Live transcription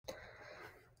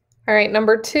All right,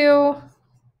 number 2,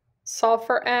 solve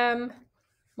for m,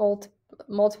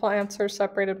 multiple answers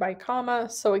separated by comma.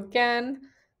 So again,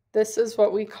 this is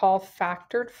what we call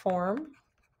factored form.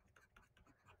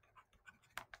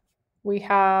 We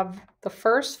have the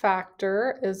first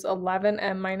factor is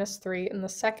 11m minus 3, and the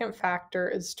second factor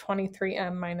is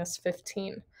 23m minus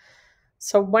 15.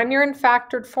 So when you're in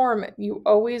factored form, you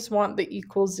always want the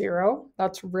equal 0.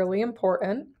 That's really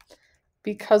important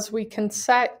because we can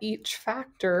set each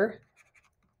factor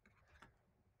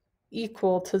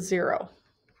equal to 0.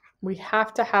 We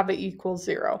have to have it equal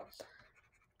 0.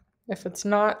 If it's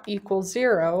not equal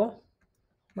 0,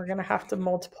 we're going to have to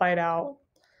multiply it out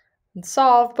and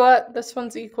solve, but this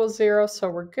one's equal 0, so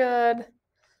we're good.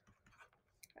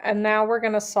 And now we're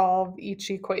going to solve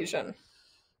each equation.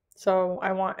 So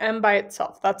I want m by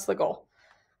itself. That's the goal.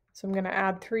 So I'm going to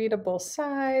add 3 to both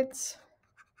sides.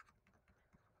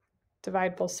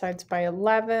 Divide both sides by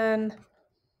 11.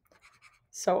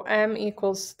 So m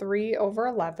equals 3 over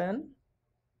 11.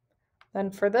 Then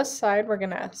for this side, we're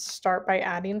going to start by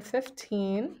adding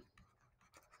 15.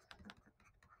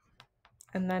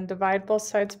 And then divide both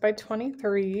sides by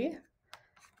 23.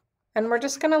 And we're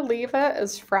just going to leave it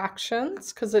as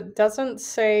fractions because it doesn't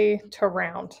say to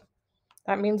round.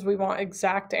 That means we want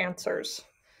exact answers.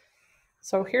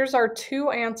 So here's our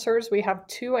 2 answers. We have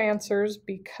 2 answers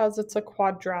because it's a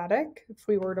quadratic. If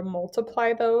we were to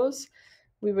multiply those,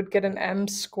 we would get an m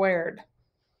squared.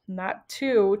 And that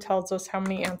 2 tells us how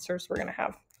many answers we're going to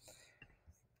have.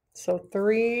 So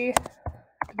 3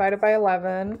 divided by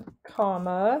 11,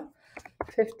 comma,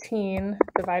 15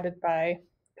 divided by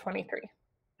 23.